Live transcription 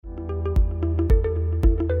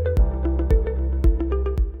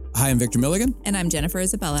I'm Victor Milligan. And I'm Jennifer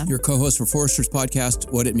Isabella. Your co-host for Forrester's podcast,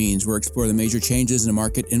 What It Means. We're exploring the major changes in the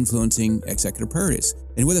market influencing executive priorities.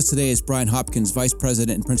 And with us today is Brian Hopkins, Vice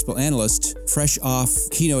President and Principal Analyst, fresh off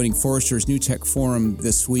keynoting Forrester's New Tech Forum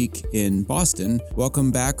this week in Boston. Welcome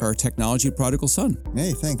back, our technology prodigal son.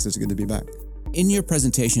 Hey, thanks. It's good to be back. In your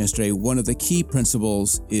presentation yesterday, one of the key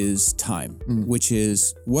principles is time, which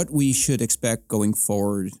is what we should expect going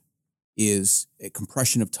forward is a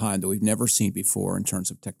compression of time that we've never seen before in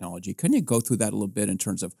terms of technology. Can you go through that a little bit in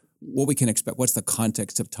terms of what we can expect? What's the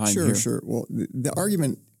context of time here? Sure. Well, the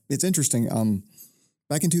argument, it's interesting.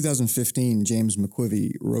 Back in 2015, James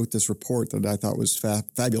McQuivey wrote this report that I thought was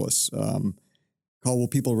fabulous called Will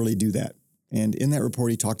People Really Do That? And in that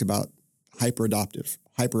report, he talked about hyper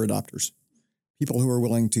adopters, people who are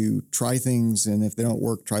willing to try things, and if they don't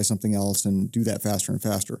work, try something else and do that faster and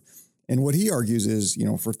faster. And what he argues is,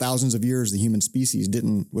 for thousands of years, the human species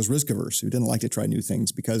was risk averse. We didn't like to try new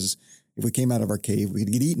things because if we came out of our cave, we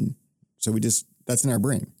could get eaten. So that's in our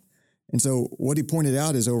brain. And so what he pointed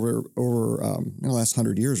out is over the last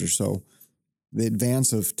 100 years or so, the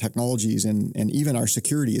advance of technologies and even our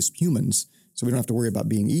security as humans, so we don't have to worry about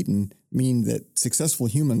being eaten, mean that successful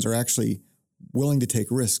humans are actually willing to take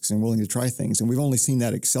risks and willing to try things. And we've only seen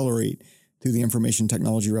that accelerate through the information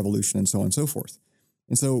technology revolution and so on and so forth.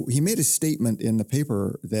 And so he made a statement in the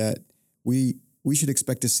paper that we should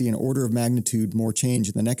expect to see an order of magnitude more change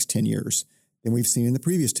in the next 10 years than we've seen in the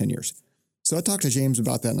previous 10 years. So I talked to James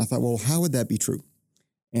about that, and I thought, well, how would that be true?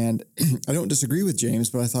 And I don't disagree with James,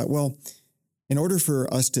 but I thought, well, in order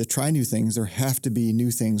for us to try new things, there have to be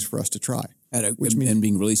new things for us to try. Which means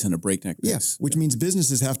being released on a breakneck pace. Yes, which means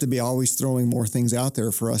businesses have to be always throwing more things out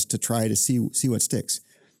there for us to try to see what sticks.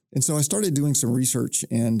 And so I started doing some research,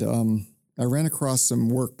 and I ran across some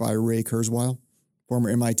work by Ray Kurzweil, former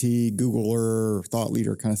MIT, Googler, thought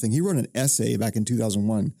leader kind of thing. He wrote an essay back in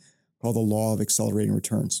 2001 called The Law of Accelerating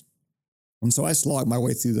Returns. And so I slogged my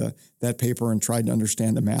way through that paper and tried to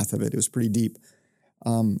understand the math of it. It was pretty deep.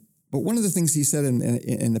 But one of the things he said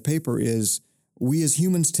in the paper is we as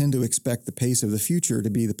humans tend to expect the pace of the future to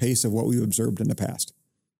be the pace of what we've observed in the past.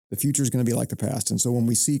 The future is going to be like the past. And so when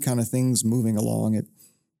we see kind of things moving along at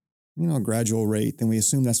a gradual rate, then we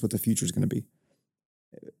assume that's what the future is going to be.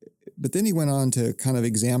 But then he went on to kind of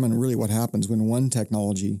examine really what happens when one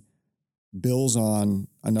technology builds on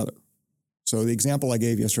another. So the example I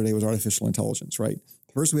gave yesterday was artificial intelligence, right?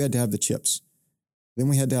 First, we had to have the chips. Then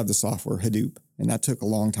we had to have the software, Hadoop, and that took a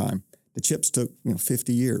long time. The chips took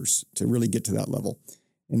 50 years to really get to that level.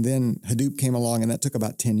 And then Hadoop came along, and that took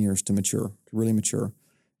about 10 years to really mature.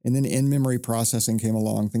 And then in-memory processing came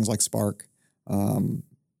along, things like Spark,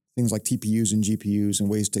 things like TPUs and GPUs and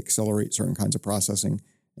ways to accelerate certain kinds of processing.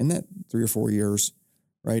 And that 3 or 4 years,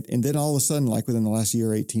 right? And then all of a sudden, like within the last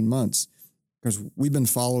year, 18 months, because we've been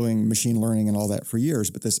following machine learning and all that for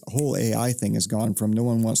years, but this whole AI thing has gone from no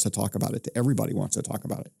one wants to talk about it to everybody wants to talk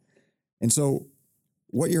about it. And so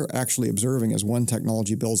what you're actually observing as one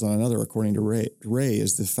technology builds on another, according to Ray,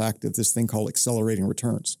 is the fact of this thing called accelerating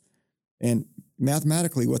returns. And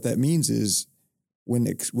mathematically, what that means is when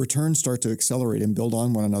returns start to accelerate and build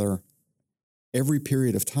on one another, every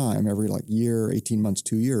period of time, every year, 18 months,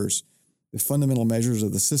 2 years, the fundamental measures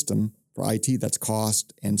of the system for IT, that's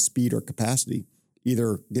cost and speed or capacity,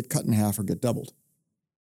 either get cut in half or get doubled.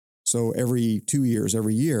 So every 2 years,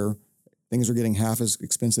 every year, things are getting half as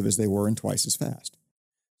expensive as they were and twice as fast.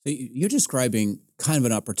 So you're describing kind of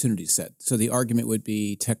an opportunity set. So the argument would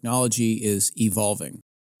be technology is evolving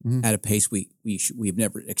at a pace we've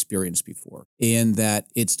never experienced before, and that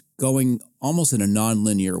it's going almost in a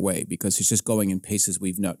non-linear way because it's just going in paces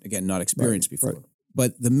we've not experienced before. Right.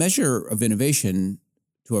 But the measure of innovation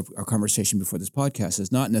to our conversation before this podcast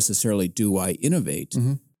is not necessarily do I innovate,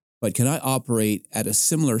 but can I operate at a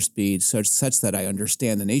similar speed such that I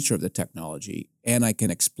understand the nature of the technology and I can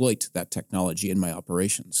exploit that technology in my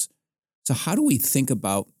operations? So how do we think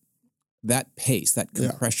about that pace, that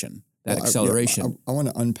compression, that acceleration? I want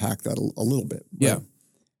to unpack that a little bit. Right? Yeah.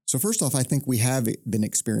 So first off, I think we have been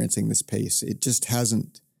experiencing this pace. It just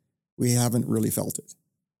we haven't really felt it.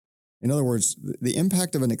 In other words, the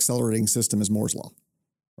impact of an accelerating system is Moore's law,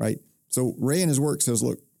 right? So Ray in his work says,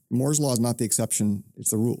 look, Moore's law is not the exception,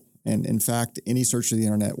 it's the rule. And in fact, any search of the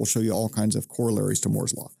internet will show you all kinds of corollaries to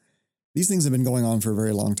Moore's law. These things have been going on for a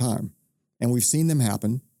very long time, and we've seen them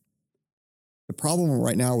happen. The problem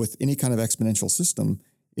right now with any kind of exponential system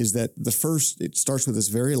is that it starts with this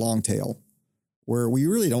very long tail where we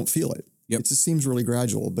really don't feel it. Yep. It just seems really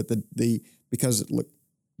gradual, but because look,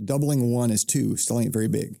 doubling 1 is 2, still ain't very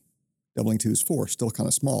big. Doubling 2 is 4, still kind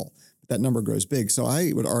of small. But that number grows big. So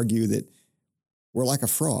I would argue that we're like a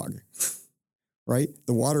frog. right?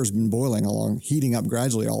 The water's been boiling along, heating up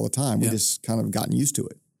gradually all the time. We just kind of gotten used to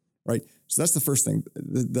it, right? So that's the first thing.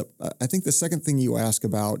 I think the second thing you ask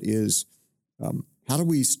about is how do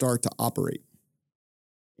we start to operate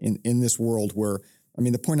in this world where, I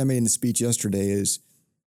mean, the point I made in the speech yesterday is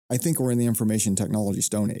I think we're in the information technology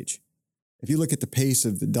stone age. If you look at the pace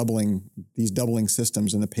of these doubling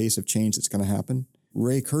systems and the pace of change that's going to happen,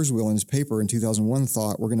 Ray Kurzweil in his paper in 2001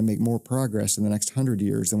 thought we're going to make more progress in the next 100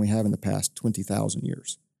 years than we have in the past 20,000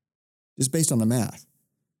 years, just based on the math.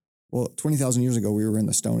 Well, 20,000 years ago, we were in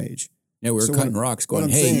the Stone Age. Yeah, we were cutting rocks going,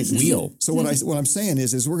 hey, wheel. So what I'm saying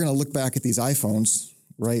is we're going to look back at these iPhones,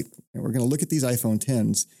 right? And we're going to look at these iPhone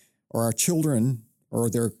 10s, or our children or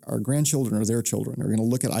our grandchildren or their children are going to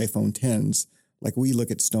look at iPhone 10s like we look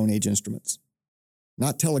at Stone Age instruments,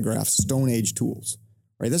 not telegraphs, Stone Age tools,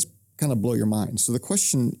 right? That's kind of blow your mind. So the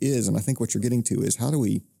question is, and I think what you're getting to is how do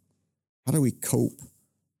we cope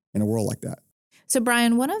in a world like that? So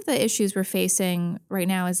Brian, one of the issues we're facing right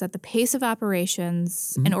now is that the pace of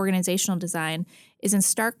operations and organizational design is in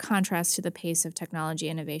stark contrast to the pace of technology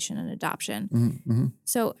innovation and adoption.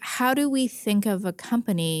 So how do we think of a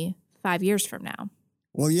company 5 years from now?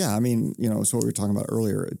 Well, yeah, I mean, it's what we were talking about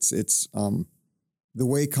earlier. It's the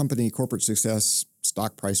way corporate success,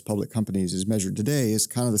 stock price, public companies is measured today is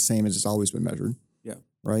kind of the same as it's always been measured. Yeah.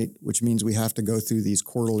 Right. Which means we have to go through these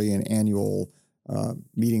quarterly and annual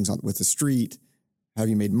meetings with the street. Have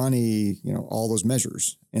you made money? All those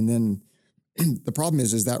measures. And then the problem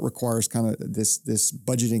is that requires kind of this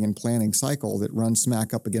budgeting and planning cycle that runs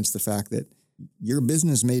smack up against the fact that your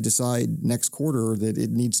business may decide next quarter that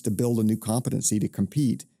it needs to build a new competency to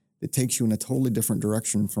compete that takes you in a totally different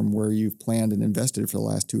direction from where you've planned and invested for the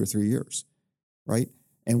last 2 or 3 years, right?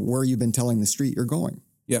 And where you've been telling the street you're going,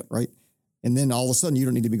 right? And then all of a sudden you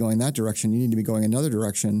don't need to be going that direction. You need to be going another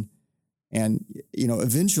direction. And,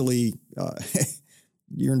 eventually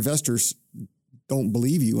your investors don't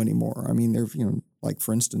believe you anymore. I mean, they're, like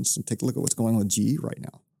for instance, take a look at what's going on with GE right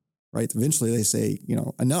now, right? Eventually they say,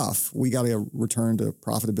 enough, we got to return to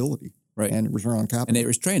profitability. Right. And return on capital. And they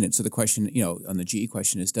restrain it. So the question, on the GE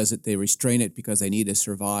question is, they restrain it because they need to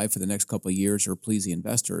survive for the next couple of years or please the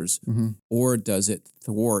investors, or does it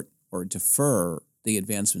thwart or defer the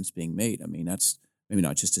advancements being made? I mean, that's maybe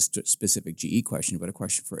not just a specific GE question, but a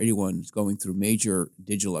question for anyone who's going through major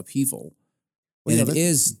digital upheaval. Well, and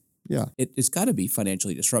it's got to be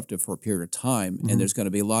financially disruptive for a period of time, and there's going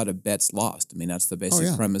to be a lot of bets lost. I mean, that's the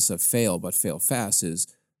basic premise of fail, but fail fast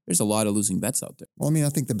is there's a lot of losing bets out there. Well, I mean, I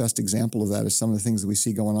think the best example of that is some of the things that we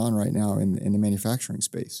see going on right now in the manufacturing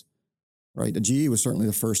space, right? GE was certainly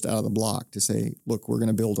the first out of the block to say, look, we're going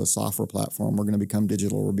to build a software platform. We're going to become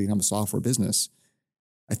digital. We'll become a software business.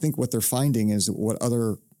 I think what they're finding is what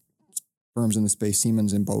other firms in the space,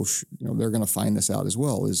 Siemens and Bosch, they're going to find this out as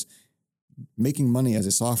well, is making money as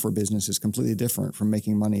a software business is completely different from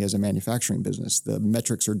making money as a manufacturing business. The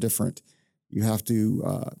metrics are different. You have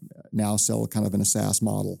to now sell kind of in a SaaS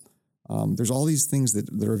model. There's all these things that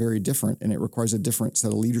are very different, and it requires a different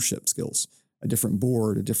set of leadership skills, a different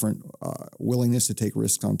board, a different willingness to take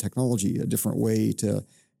risks on technology, a different way to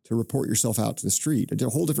report yourself out to the street, a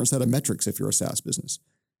whole different set of metrics if you're a SaaS business.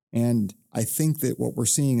 And I think that what we're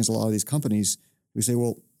seeing is a lot of these companies who say,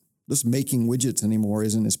 well, this making widgets anymore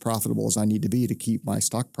isn't as profitable as I need to be to keep my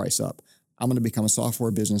stock price up. I'm going to become a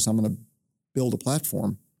software business. I'm going to build a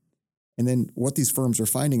platform. And then what these firms are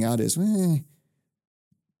finding out is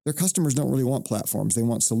their customers don't really want platforms. They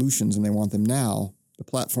want solutions, and they want them now. The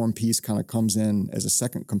platform piece kind of comes in as a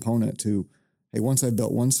second component to, hey, once I've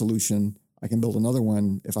built one solution, I can build another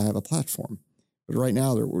one if I have a platform. But right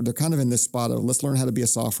now, they're kind of in this spot of, let's learn how to be a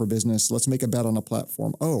software business. Let's make a bet on a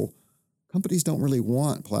platform. Oh, companies don't really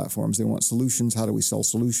want platforms. They want solutions. How do we sell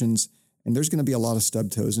solutions? And there's going to be a lot of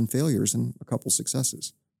stub toes and failures and a couple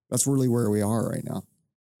successes. That's really where we are right now.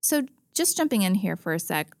 So just jumping in here for a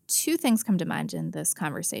sec, 2 things come to mind in this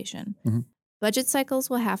conversation. Budget cycles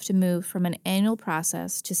will have to move from an annual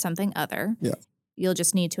process to something other. Yeah. You'll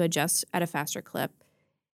just need to adjust at a faster clip.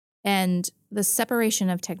 And the separation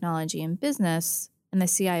of technology and business and the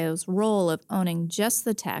CIO's role of owning just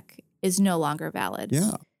the tech is no longer valid.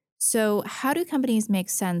 Yeah. So how do companies make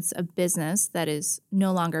sense of business that is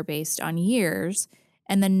no longer based on years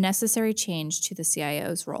and the necessary change to the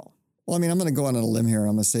CIO's role? Well, I mean, I'm going to go out on a limb here.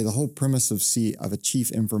 I'm going to say the whole premise of a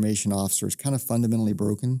chief information officer is kind of fundamentally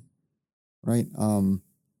broken, right?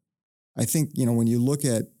 I think, when you look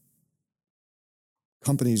at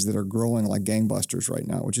companies that are growing like gangbusters right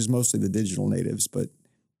now, which is mostly the digital natives, but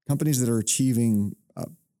companies that are achieving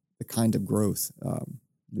the kind of growth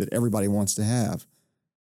that everybody wants to have,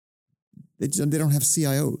 they don't have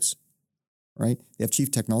CIOs, right? They have chief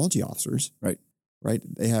technology officers, right? right?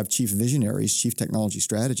 They have chief visionaries, chief technology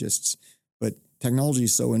strategists, but technology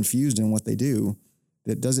is so infused in what they do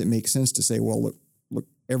that doesn't make sense to say, well, look,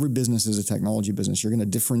 every business is a technology business. You're going to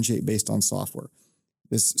differentiate based on software.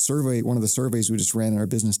 This survey, one of the surveys we just ran in our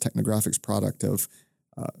business technographics product of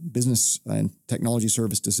business and technology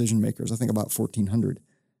service decision makers, I think about 1,400,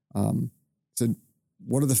 said,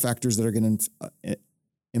 what are the factors that are going to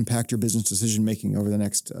impact your business decision making over the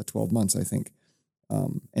next 12 months, I think.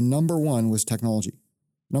 And number one was technology.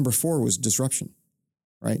 Number four was disruption,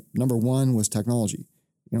 right? Number one was technology.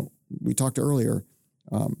 We talked earlier,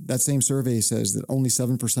 that same survey says that only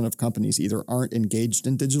 7% of companies either aren't engaged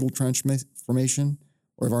in digital transformation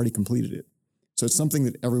or have already completed it. So it's something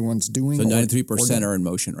that everyone's doing. So 93% are in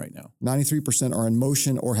motion right now. 93% are in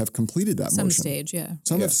motion or have completed that motion. Some stage, yeah.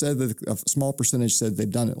 Some have said that a small percentage said they've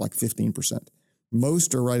done it, like 15%.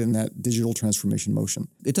 Most are right in that digital transformation motion.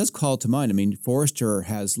 It does call to mind. I mean, Forrester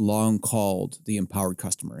has long called the empowered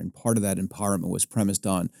customer, and part of that empowerment was premised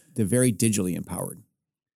on they're very digitally empowered.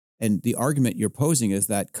 And the argument you're posing is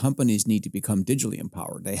that companies need to become digitally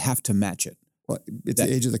empowered. They have to match it. Well, it's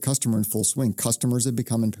the age of the customer in full swing. Customers have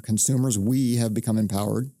become consumers. We have become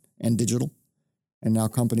empowered and digital. And now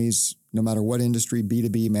companies, no matter what industry,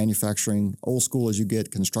 B2B, manufacturing, old school as you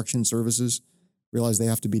get, construction services, realize they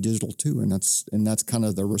have to be digital too. And that's kind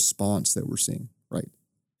of the response that we're seeing, right?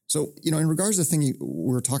 So, in regards to the thing we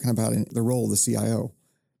were talking about in the role of the CIO,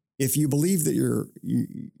 if you believe that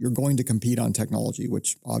you're going to compete on technology,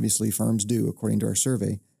 which obviously firms do according to our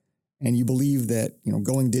survey, and you believe that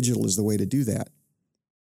going digital is the way to do that,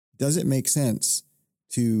 does it make sense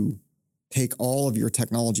to take all of your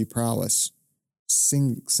technology prowess,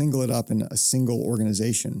 single it up in a single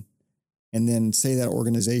organization, and then say that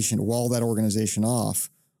organization, wall that organization off,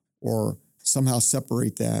 or somehow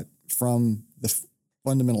separate that from the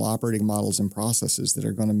fundamental operating models and processes that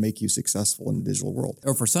are going to make you successful in the digital world?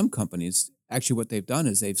 Or for some companies, actually what they've done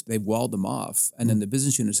is they've walled them off, and then the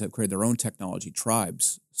business units have created their own technology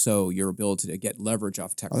tribes. So your ability to get leverage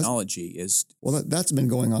off technology is... Well, that's been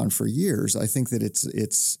going on for years. I think that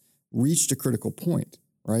it's reached a critical point,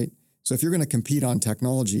 right? So if you're going to compete on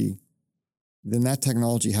technology, then that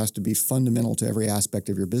technology has to be fundamental to every aspect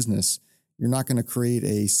of your business. You're not going to create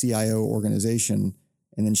a CIO organization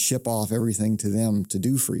and then ship off everything to them to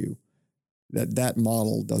do for you. That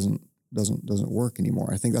model doesn't work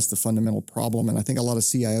anymore. I think that's the fundamental problem, and I think a lot of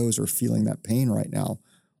CIOs are feeling that pain right now,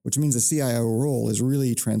 which means the CIO role is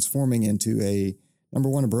really transforming into a, number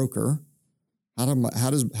one, a broker. How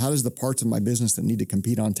does the parts of my business that need to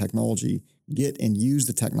compete on technology get and use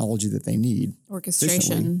the technology that they need?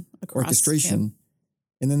 Orchestration. Orchestration.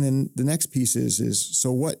 Yeah. And then the next piece is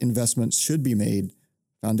so what investments should be made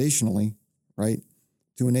foundationally, right,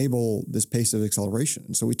 to enable this pace of acceleration?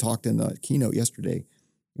 And so we talked in the keynote yesterday,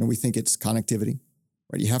 we think it's connectivity,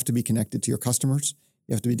 right? You have to be connected to your customers.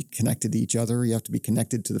 You have to be connected to each other. You have to be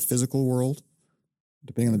connected to the physical world,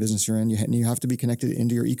 depending on the business you're in. You have to be connected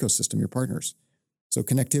into your ecosystem, your partners. So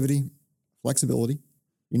connectivity, flexibility.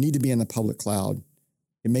 You need to be in the public cloud.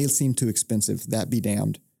 It may seem too expensive. That be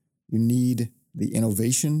damned. You need the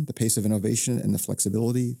innovation, the pace of innovation, and the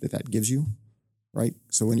flexibility that gives you, right?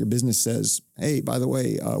 So when your business says, hey, by the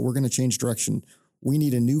way, we're going to change direction. We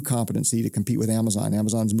need a new competency to compete with Amazon.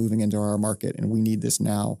 Amazon's moving into our market, and we need this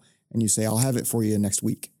now. And you say, I'll have it for you next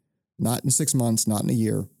week. Not in 6 months, not in a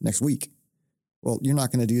year, next week. Well, you're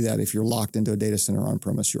not going to do that if you're locked into a data center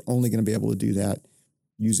on-premise. You're only going to be able to do that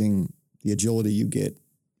using the agility you get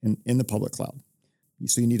in the public cloud.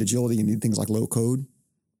 So you need agility. You need things like low code,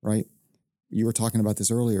 right? You were talking about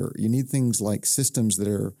this earlier. You need things like systems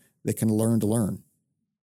that can learn to learn,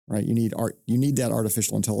 right? You need that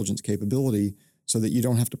artificial intelligence capability so that you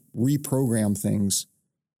don't have to reprogram things.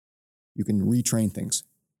 You can retrain things,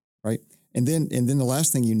 right? And then the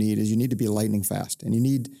last thing you need to be lightning fast, and you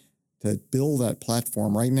need to build that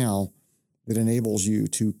platform right now that enables you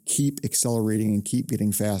to keep accelerating and keep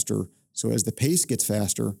getting faster. So as the pace gets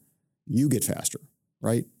faster, you get faster,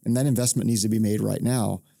 right? And that investment needs to be made right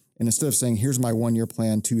now. And instead of saying, here's my 1-year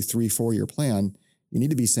plan, 2, 3, 4-year plan, you need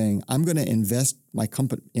to be saying, I'm going to invest my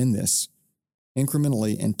company in this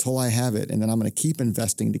incrementally until I have it. And then I'm going to keep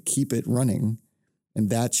investing to keep it running. And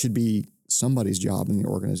that should be somebody's job in the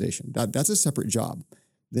organization. That's a separate job.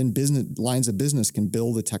 Then lines of business can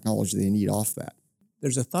build the technology they need off that.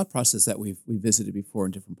 There's a thought process that we visited before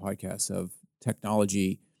in different podcasts of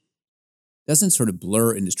technology doesn't sort of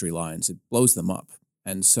blur industry lines, it blows them up.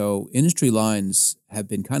 And so industry lines have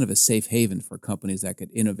been kind of a safe haven for companies that could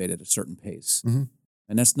innovate at a certain pace. Mm-hmm.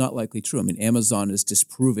 And that's not likely true. I mean, Amazon is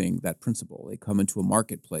disproving that principle. They come into a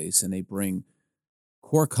marketplace and they bring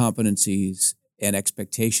core competencies and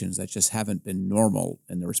expectations that just haven't been normal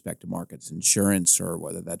in the respective markets, insurance or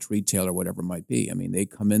whether that's retail or whatever it might be. I mean, they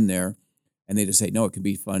come in there and they just say, no, it can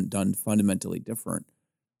be done fundamentally different.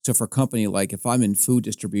 So for a company like if I'm in food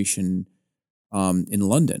distribution in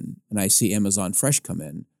London and I see Amazon Fresh come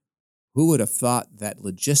in, who would have thought that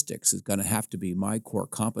logistics is going to have to be my core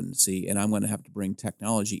competency and I'm going to have to bring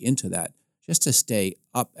technology into that just to stay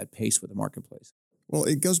up at pace with the marketplace? Well,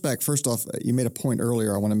 it goes back, first off, you made a point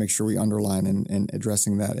earlier I want to make sure we underline and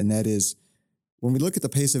addressing that, and that is when we look at the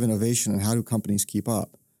pace of innovation and how do companies keep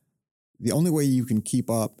up, the only way you can keep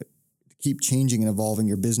up, keep changing and evolving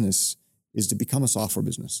your business is to become a software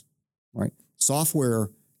business, right? Software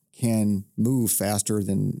can move faster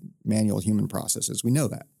than manual human processes. We know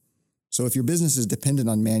that. So if your business is dependent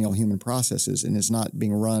on manual human processes and it's not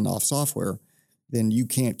being run off software, then you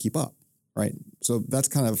can't keep up, right? So that's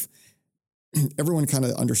kind of, everyone kind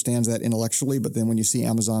of understands that intellectually, but then when you see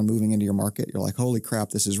Amazon moving into your market, you're like, holy crap,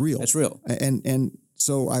 this is real. That's real. And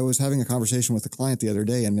so I was having a conversation with a client the other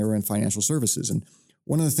day, and they were in financial services. And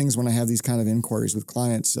one of the things when I have these kind of inquiries with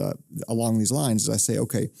clients along these lines is I say,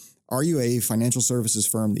 okay, are you a financial services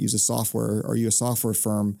firm that uses software? Or are you a software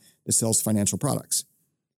firm that sells financial products?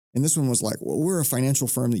 And this one was like, well, we're a financial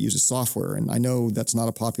firm that uses software. And I know that's not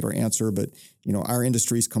a popular answer, but you know, our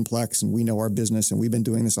industry is complex and we know our business and we've been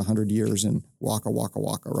doing this 100 years and waka,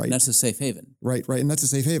 right? And that's a safe haven. Right. And that's a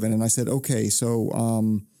safe haven. And I said, okay, so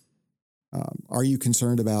are you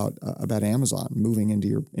concerned about Amazon moving into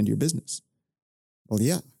your business? Well,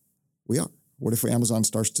 yeah, we are. What if Amazon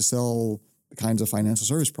starts to sell the kinds of financial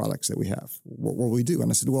service products that we have? What will we do?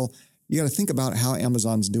 And I said, well, you got to think about how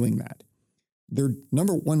Amazon's doing that. Their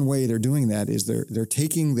number one way they're doing that is they're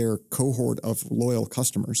taking their cohort of loyal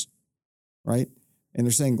customers, right? And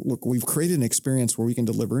they're saying, look, we've created an experience where we can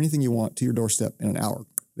deliver anything you want to your doorstep in an hour.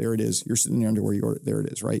 There it is. You're sitting in your underwear. There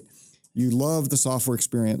it is, right? You love the software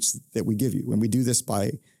experience that we give you. And we do this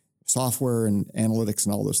by software and analytics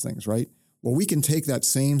and all those things, right? Well, we can take that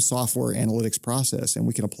same software analytics process and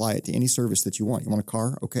we can apply it to any service that you want. You want a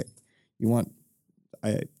car? Okay. You want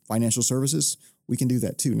financial services? We can do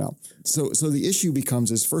that too now. So the issue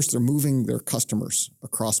becomes is first they're moving their customers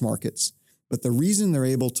across markets. But the reason they're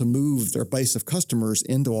able to move their base of customers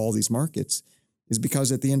into all these markets is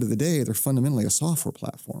because at the end of the day, they're fundamentally a software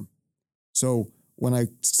platform. So when I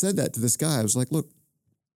said that to this guy, I was like, look,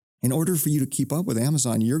 in order for you to keep up with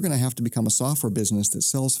Amazon, you're going to have to become a software business that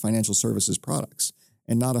sells financial services products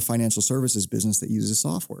and not a financial services business that uses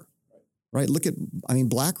software, right? Look at,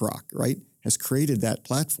 BlackRock, right, has created that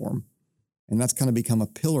platform. And that's kind of become a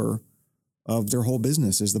pillar of their whole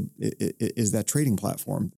business is that trading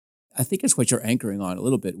platform. I think it's what you're anchoring on a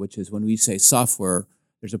little bit, which is when we say software,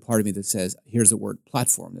 there's a part of me that says, here's the word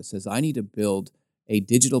platform, that says I need to build a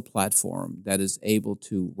digital platform that is able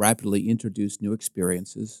to rapidly introduce new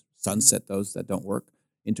experiences, sunset those that don't work,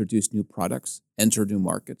 introduce new products, enter new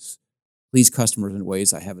markets, please customers in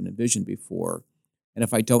ways I haven't envisioned before. And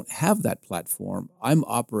if I don't have that platform, I'm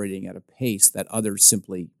operating at a pace that others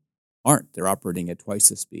simply aren't. They're operating at twice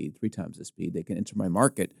the speed, 3 times the speed. They can enter my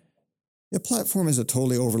market. Yeah, platform is a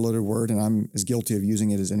totally overloaded word, and I'm as guilty of using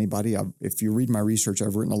it as anybody. If you read my research,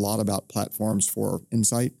 I've written a lot about platforms for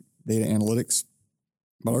insight, data analytics.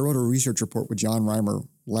 But I wrote a research report with John Reimer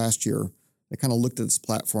last year that kind of looked at this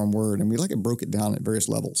platform word, and we broke it down at various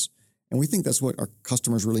levels. And we think that's what our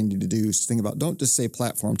customers really need to do is to think about, don't just say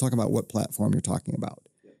platform, talk about what platform you're talking about.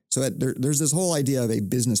 So there's this whole idea of a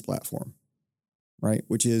business platform, right,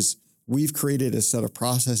 which is we've created a set of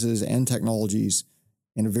processes and technologies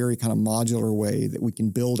in a very kind of modular way that we can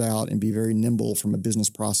build out and be very nimble from a business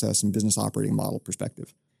process and business operating model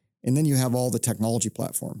perspective. And then you have all the technology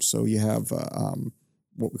platforms. So you have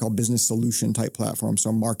what we call business solution type platforms,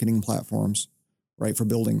 so marketing platforms, right, for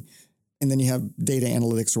building. And then you have data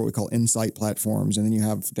analytics, or what we call insight platforms. And then you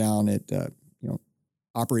have down at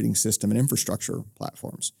operating system and infrastructure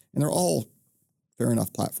platforms. And they're all fair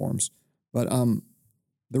enough platforms. But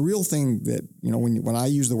the real thing that, when I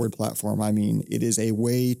use the word platform, I mean, it is a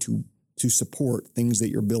way to support things that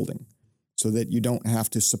you're building so that you don't have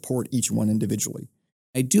to support each one individually.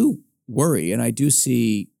 I do worry, and I do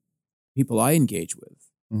see people I engage with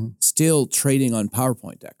still trading on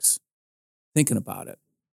PowerPoint decks, thinking about it,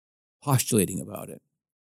 postulating about it.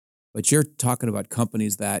 But you're talking about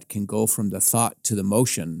companies that can go from the thought to the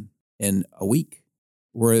motion in a week,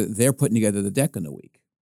 where they're putting together the deck in a week.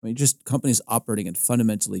 I mean, just companies operating at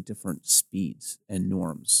fundamentally different speeds and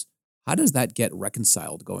norms. How does that get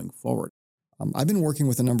reconciled going forward? I've been working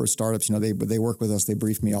with a number of startups. They work with us. They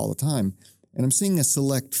brief me all the time. And I'm seeing a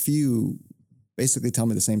select few basically tell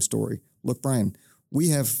me the same story. Look, Brian, We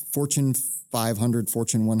have Fortune 500,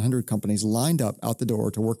 Fortune 100 companies lined up out the door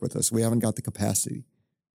to work with us. We haven't got the capacity.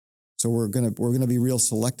 So we're gonna be real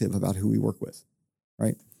selective about who we work with,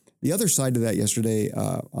 right? The other side to that yesterday,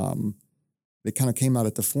 that kind of came out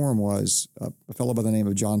at the forum was a fellow by the name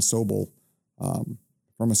of John Sobel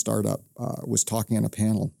from a startup was talking on a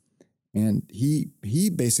panel, and he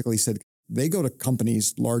basically said they go to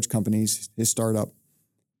companies, large companies, his startup,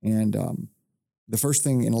 and the first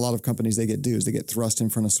thing in a lot of companies they get thrust in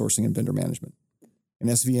front of sourcing and vendor management. And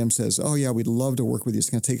SVM says, oh yeah, we'd love to work with you. It's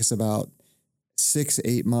going to take us about 6,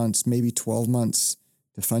 8 months, maybe 12 months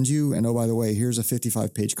to fund you. And oh, by the way, here's a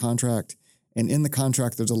 55-page contract. And in the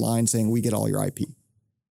contract, there's a line saying we get all your IP,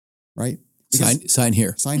 right? Sign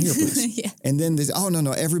here. Sign here, please. Yeah. And then there's, oh,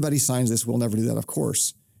 no, everybody signs this. We'll never do that, of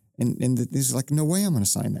course. And this is like, no way I'm going to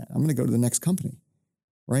sign that. I'm going to go to the next company,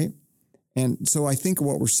 right? And so I think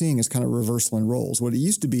what we're seeing is kind of reversal in roles. What it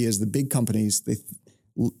used to be is the big companies, the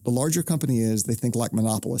larger company is, they think like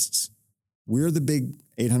monopolists. We're the big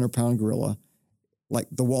 800-pound gorilla, like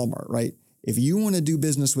the Walmart, right? If you want to do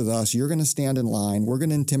business with us, you're going to stand in line. We're going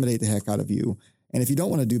to intimidate the heck out of you. And if you don't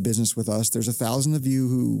want to do business with us, there's 1,000 of you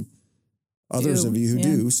who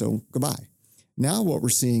do. So goodbye. Now what we're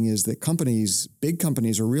seeing is that big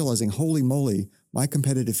companies are realizing, holy moly, my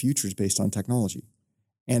competitive future is based on technology.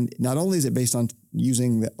 And not only is it based on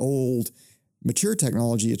using the old mature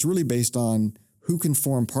technology, it's really based on who can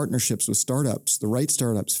form partnerships with startups, the right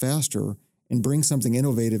startups faster, and bring something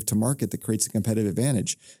innovative to market that creates a competitive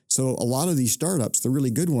advantage. So a lot of these startups, the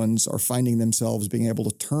really good ones, are finding themselves being able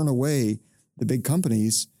to turn away the big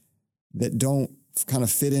companies that don't kind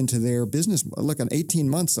of fit into their business. Look, in 18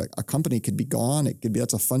 months, a company could be gone. It could be,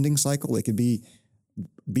 that's a funding cycle. It could be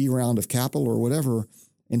B round of capital or whatever.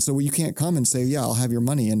 And so you can't come and say, yeah, I'll have your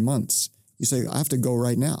money in months. You say, I have to go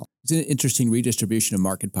right now. It's an interesting redistribution of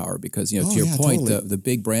market power because, to your point, totally. the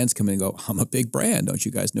big brands come in and go, I'm a big brand. Don't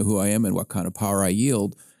you guys know who I am and what kind of power I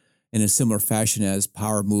yield? In a similar fashion as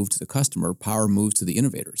power moved to the customer, power moves to the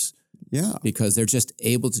innovators. Yeah. Because they're just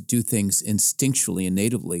able to do things instinctually and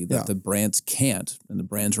natively that the brands can't. And the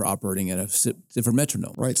brands are operating at a different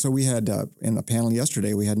metronome. Right. So we had, in the panel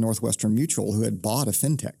yesterday, we had Northwestern Mutual who had bought a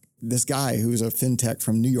fintech. This guy who's a fintech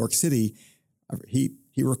from New York City, he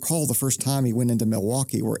recalled the first time he went into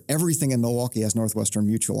Milwaukee, where everything in Milwaukee has Northwestern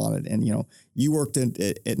Mutual on it. And, you worked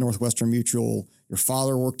at Northwestern Mutual. Your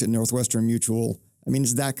father worked at Northwestern Mutual. I mean,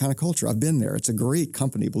 it's that kind of culture. I've been there. It's a great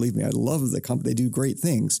company. Believe me, I love the company. They do great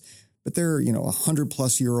things. But they're,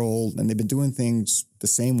 100-plus-year-old, and they've been doing things the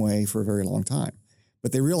same way for a very long time.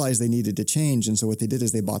 But they realized they needed to change. And so what they did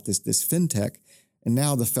is they bought this fintech. And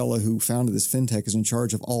now the fellow who founded this fintech is in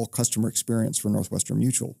charge of all customer experience for Northwestern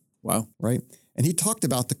Mutual. Wow. Right? And he talked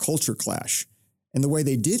about the culture clash. And the way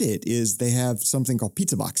they did it is they have something called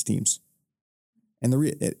pizza box teams. And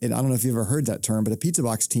I don't know if you've ever heard that term, but a pizza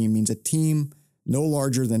box team means a team no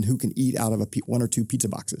larger than who can eat out of one or two pizza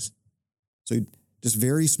boxes. So just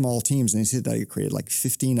very small teams. And he said that he created like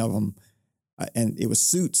 15 of them. And it was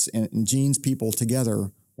suits and jeans people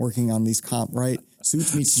together working on these right?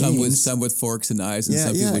 Suits meets jeans. Some with forks and knives, and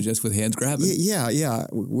some people just with hands grabbing. Yeah.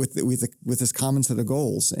 With this common set of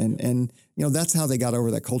goals, and that's how they got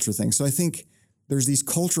over that culture thing. So I think there's these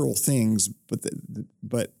cultural things,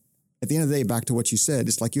 but at the end of the day, back to what you said,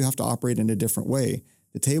 it's like you have to operate in a different way.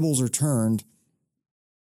 The tables are turned.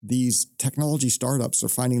 These technology startups are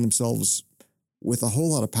finding themselves with a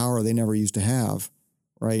whole lot of power they never used to have.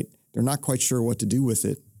 Right? They're not quite sure what to do with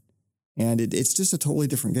it. And it's just a totally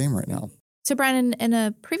different game right now. So, Brian, in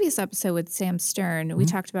a previous episode with Sam Stern, we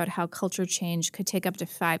talked about how culture change could take up to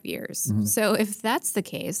 5 years. Mm-hmm. So if that's the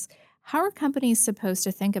case, how are companies supposed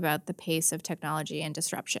to think about the pace of technology and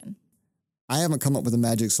disruption? I haven't come up with a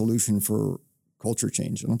magic solution for culture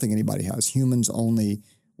change. I don't think anybody has. Humans only.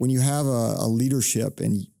 When you have a leadership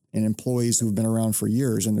and employees who've been around for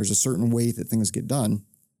years and there's a certain way that things get done,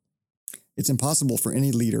 it's impossible for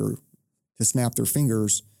any leader to snap their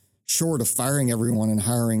fingers short of firing everyone and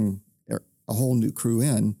hiring a whole new crew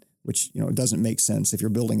in, which, doesn't make sense if you're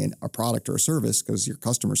building a product or a service because your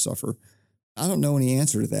customers suffer. I don't know any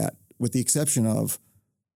answer to that, with the exception of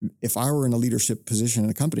if I were in a leadership position in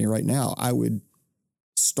a company right now, I would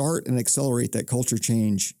start and accelerate that culture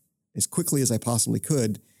change as quickly as I possibly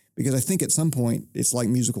could, because I think at some point it's like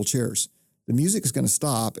musical chairs. The music is going to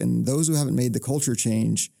stop, and those who haven't made the culture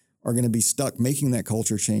change are going to be stuck making that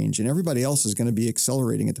culture change, and everybody else is going to be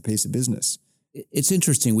accelerating at the pace of business. It's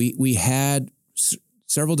interesting. We had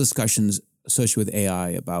several discussions associated with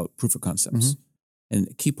AI about proof of concepts. Mm-hmm. And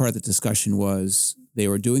a key part of the discussion was they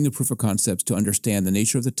were doing the proof of concepts to understand the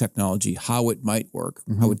nature of the technology, how it might work,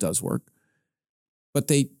 how it does work. But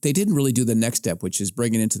they didn't really do the next step, which is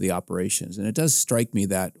bring it into the operations. And it does strike me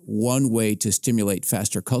that one way to stimulate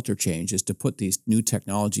faster culture change is to put these new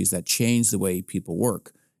technologies that change the way people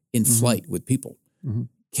work in flight with people.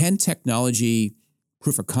 Can technology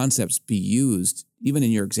proof of concepts be used, even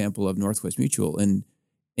in your example of Northwest Mutual, in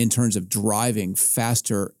terms of driving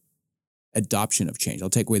faster adoption of change? I'll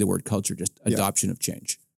take away the word culture, just adoption of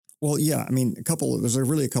change. Well, yeah, I mean, there's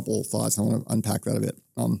really a couple of thoughts. I want to unpack that a bit.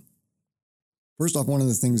 First off, one of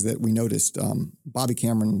the things that we noticed, Bobby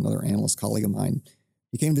Cameron, another analyst colleague of mine,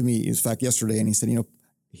 he came to me, in fact, yesterday, and he said,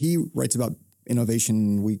 he writes about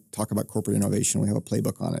innovation. We talk about corporate innovation. We have a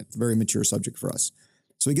playbook on it. It's a very mature subject for us.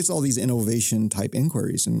 So he gets all these innovation type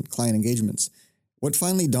inquiries and client engagements. What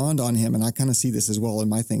finally dawned on him, and I kind of see this as well in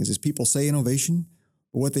my things, is people say innovation,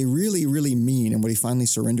 but what they really, really mean, and what he finally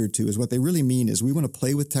surrendered to, is what they really mean is we want to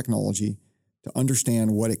play with technology to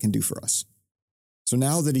understand what it can do for us. So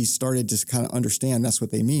now that he's started to kind of understand that's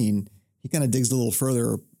what they mean, he kind of digs a little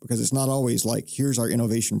further, because it's not always like, here's our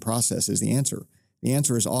innovation process is the answer. The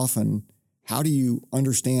answer is often, how do you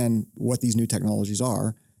understand what these new technologies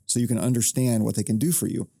are so you can understand what they can do for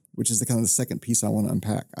you, which is the kind of the second piece I want to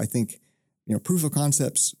unpack. I think, proof of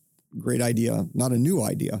concepts, great idea, not a new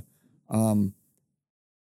idea.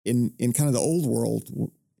 In kind of the old world,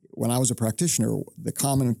 when I was a practitioner, the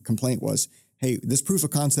common complaint was, hey, this proof of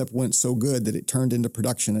concept went so good that it turned into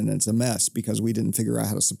production and it's a mess because we didn't figure out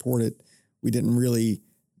how to support it. We didn't really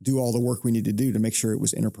do all the work we need to do to make sure it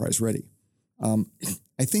was enterprise ready.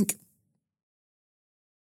 I think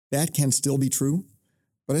that can still be true,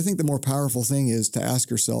 but I think the more powerful thing is to ask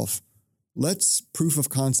yourself, let's proof of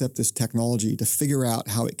concept this technology to figure out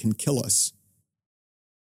how it can kill us,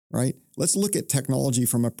 right? Let's look at technology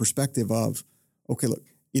from a perspective of, okay, look,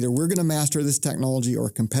 either we're going to master this technology or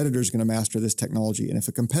a competitor is going to master this technology. And if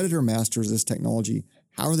a competitor masters this technology,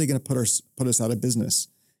 how are they going to put us out of business?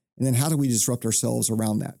 And then how do we disrupt ourselves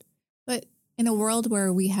around that? But in a world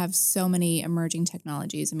where we have so many emerging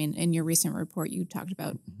technologies, I mean, in your recent report, you talked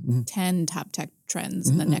about 10 top tech trends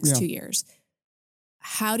in the next 2 years.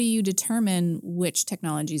 How do you determine which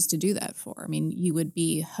technologies to do that for? I mean, you would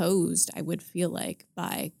be hosed, I would feel like,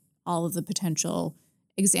 by all of the potential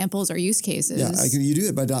examples or use cases. Yeah, you do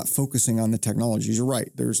it by not focusing on the technologies. You're right.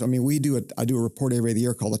 I do a report every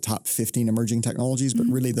year called the top 15 emerging technologies, but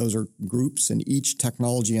really those are groups, and each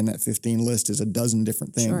technology in that 15 list is a dozen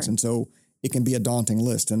different things. Sure. And so it can be a daunting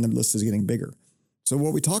list, and the list is getting bigger. So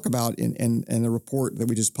what we talk about in the report that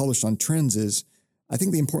we just published on trends is, I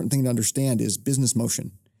think the important thing to understand is business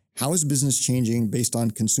motion. How is business changing based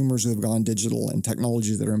on consumers who have gone digital and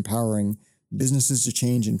technologies that are empowering businesses to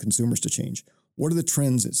change and consumers to change? What are the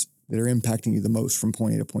trends that are impacting you the most from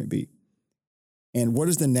point A to point B? And what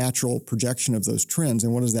is the natural projection of those trends,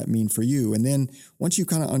 and what does that mean for you? And then once you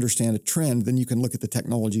kind of understand a trend, then you can look at the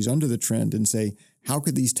technologies under the trend and say, how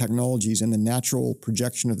could these technologies and the natural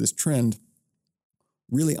projection of this trend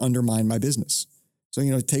really undermine my business? So,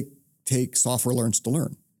 take software learns to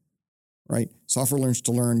learn, right? Software learns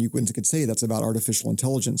to learn, you could say that's about artificial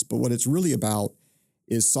intelligence, but what it's really about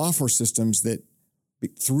is software systems that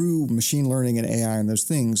through machine learning and AI and those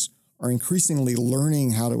things are increasingly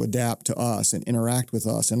learning how to adapt to us and interact with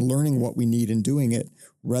us and learning what we need and doing it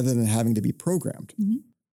rather than having to be programmed,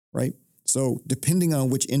 right? So depending on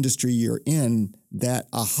which industry you're in, that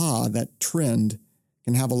trend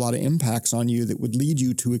can have a lot of impacts on you that would lead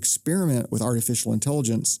you to experiment with artificial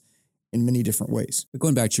intelligence in many different ways. But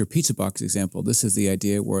going back to your pizza box example, this is the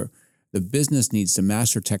idea where the business needs to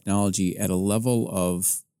master technology at a level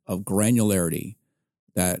of granularity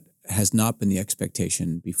that has not been the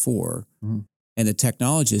expectation before. And the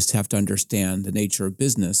technologists have to understand the nature of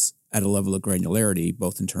business at a level of granularity,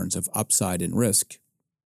 both in terms of upside and risk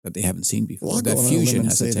that they haven't seen before. Well, that fusion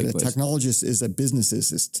has to take place. A technologist is a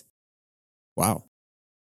businessist. Wow.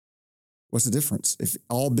 What's the difference? If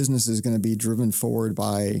all business is going to be driven forward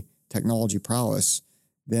by technology prowess,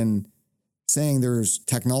 then saying there's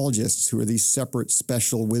technologists who are these separate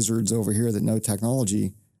special wizards over here that know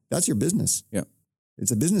technology, that's your business. Yeah.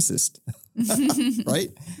 It's a businessist, right?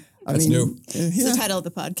 That's new. It's the title of the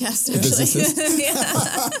podcast, actually.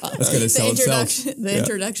 That's going to sell itself. The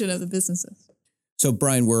introduction of the businesses. So,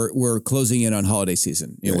 Brian, we're closing in on holiday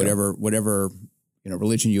season. Whatever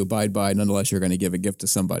religion you abide by, nonetheless, you're going to give a gift to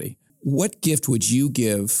somebody. What gift would you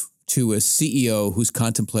give to a CEO who's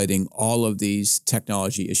contemplating all of these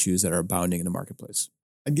technology issues that are abounding in the marketplace?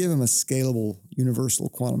 I'd give him a scalable universal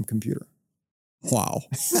quantum computer. Wow.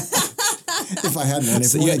 If I had one.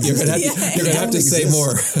 So you're going to have to say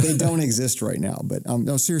more. They don't exist right now. But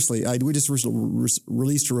no, seriously, we just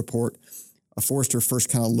released a report, a Forrester first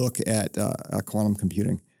kind of look at quantum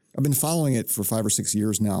computing. I've been following it for 5 or 6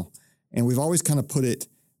 years now, and we've always kind of put it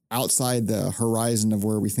outside the horizon of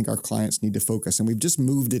where we think our clients need to focus, and we've just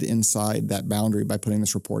moved it inside that boundary by putting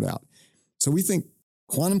this report out. So we think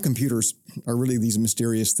quantum computers are really these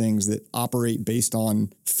mysterious things that operate based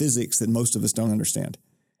on physics that most of us don't understand.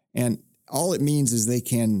 And all it means is they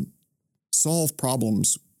can solve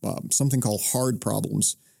problems, something called hard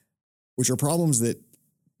problems, which are problems that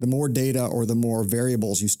the more data or the more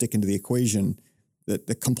variables you stick into the equation, that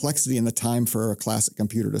the complexity and the time for a classic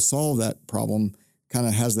computer to solve that problem kind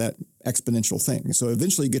of has that exponential thing. So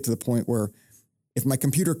eventually you get to the point where if my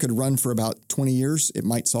computer could run for about 20 years, it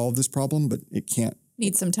might solve this problem, but it can't.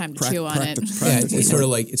 Need some time to chew on it. It's sort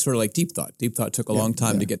of like deep thought. Deep thought took a long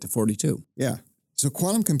time to get to 42. Yeah. So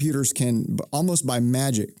quantum computers can almost by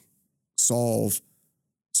magic solve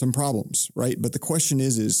some problems, right? But the question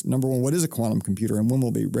is number one, what is a quantum computer and when will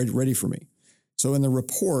it be ready for me? So in the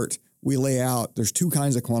report, we lay out, there's two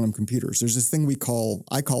kinds of quantum computers. There's this thing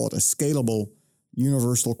I call it a scalable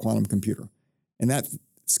universal quantum computer. And that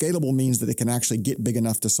scalable means that it can actually get big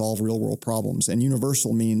enough to solve real world problems. And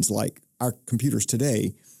universal means like our computers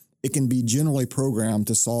today, it can be generally programmed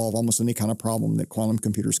to solve almost any kind of problem that quantum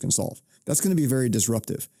computers can solve. That's going to be very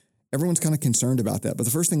disruptive. Everyone's kind of concerned about that. But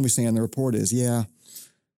the first thing we say in the report is,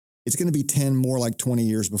 it's going to be 10, more like 20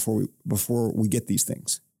 years before we get these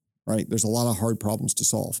things, right? There's a lot of hard problems to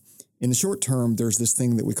solve. In the short term, there's this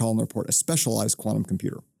thing that we call in the report a specialized quantum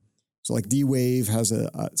computer. So like D-Wave has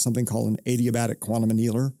something called an adiabatic quantum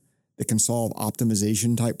annealer that can solve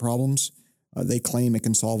optimization type problems. They claim it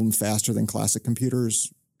can solve them faster than classic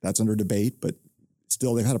computers. That's under debate, but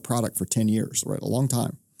still they've had a product for 10 years, right? A long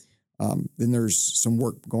time. Then there's some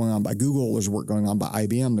work going on by Google. There's work going on by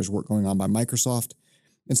IBM. There's work going on by Microsoft.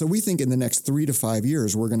 And so we think in the next 3 to 5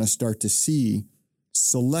 years, we're going to start to see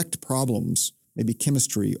select problems, maybe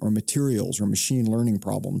chemistry or materials or machine learning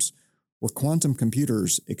problems, where quantum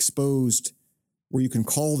computers exposed, where you can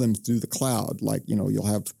call them through the cloud, like, you'll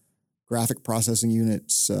have graphic processing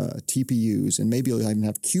units, TPUs, and maybe you'll even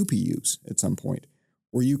have QPUs at some point,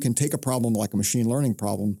 where you can take a problem like a machine learning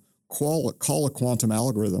problem, call a quantum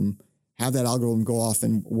algorithm, have that algorithm go off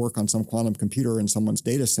and work on some quantum computer in someone's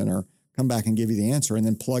data center, come back and give you the answer, and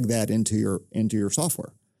then plug that into your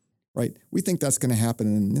software, right? We think that's going to happen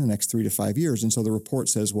in the next 3 to 5 years. And so the report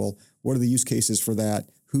says, well, what are the use cases for that?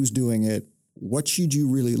 Who's doing it? What should you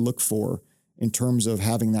really look for in terms of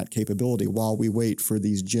having that capability while we wait for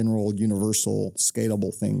these general, universal,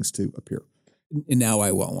 scalable things to appear? And now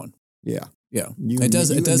I want one. Yeah. Yeah. It does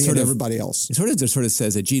sort of everybody else. It sort of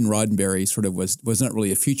says that Gene Roddenberry sort of was not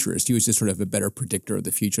really a futurist. He was just sort of a better predictor of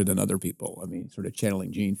the future than other people. I mean, sort of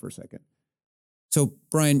channeling Gene for a second. So,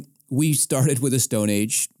 Brian, we started with the Stone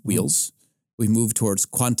Age wheels. We moved towards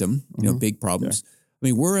quantum, big problems. Yeah. I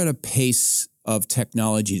mean, we're at a pace of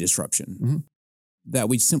technology disruption that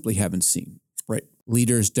we simply haven't seen. Right.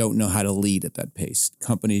 Leaders don't know how to lead at that pace.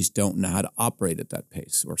 Companies don't know how to operate at that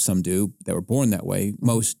pace, or some do. They were born that way.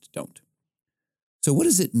 Most don't. So what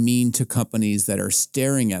does it mean to companies that are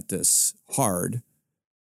staring at this hard,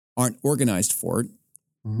 aren't organized for it,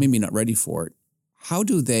 maybe not ready for it? How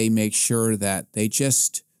do they make sure that they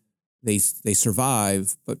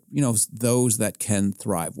survive, but those that can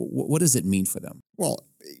thrive? What does it mean for them? Well,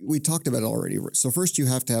 we talked about it already. So first you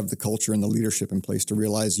have to have the culture and the leadership in place to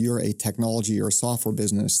realize you're a technology or a software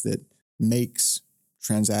business that makes,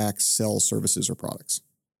 transacts, sells services or products,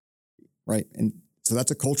 right? And so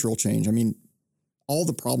that's a cultural change. I mean, all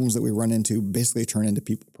the problems that we run into basically turn into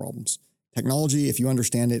people problems. Technology, if you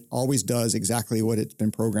understand it, always does exactly what it's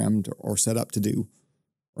been programmed or set up to do,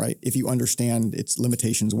 right? If you understand its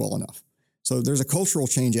limitations well enough. So there's a cultural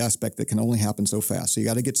change aspect that can only happen so fast. So you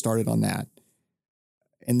got to get started on that.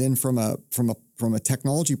 And then from a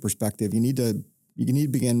technology perspective, you need to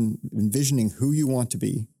begin envisioning who you want to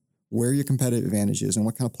be, where your competitive advantage is, and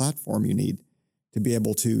what kind of platform you need to be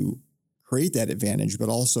able to create that advantage. But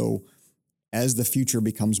also, as the future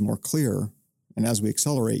becomes more clear and as we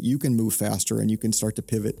accelerate, you can move faster and you can start to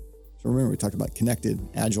pivot. So remember, we talked about connected,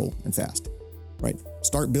 agile, and fast, right?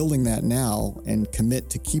 Start building that now and commit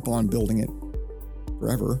to keep on building it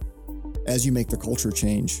forever as you make the culture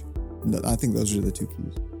change. I think those are the two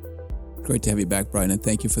keys. Great to have you back, Brian, and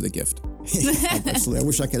thank you for the gift. Absolutely. I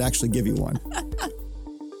wish I could actually give you one.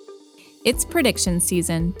 It's prediction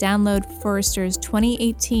season. Download Forrester's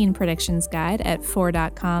 2018 predictions guide at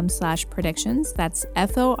for.com/predictions. That's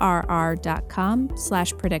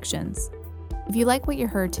FORR.com/predictions. If you like what you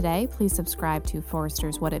heard today, please subscribe to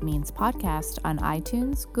Forrester's What It Means podcast on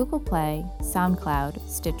iTunes, Google Play, SoundCloud,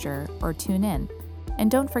 Stitcher, or TuneIn.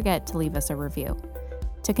 And don't forget to leave us a review.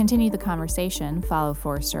 To continue the conversation, follow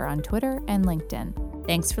Forrester on Twitter and LinkedIn.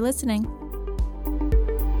 Thanks for listening.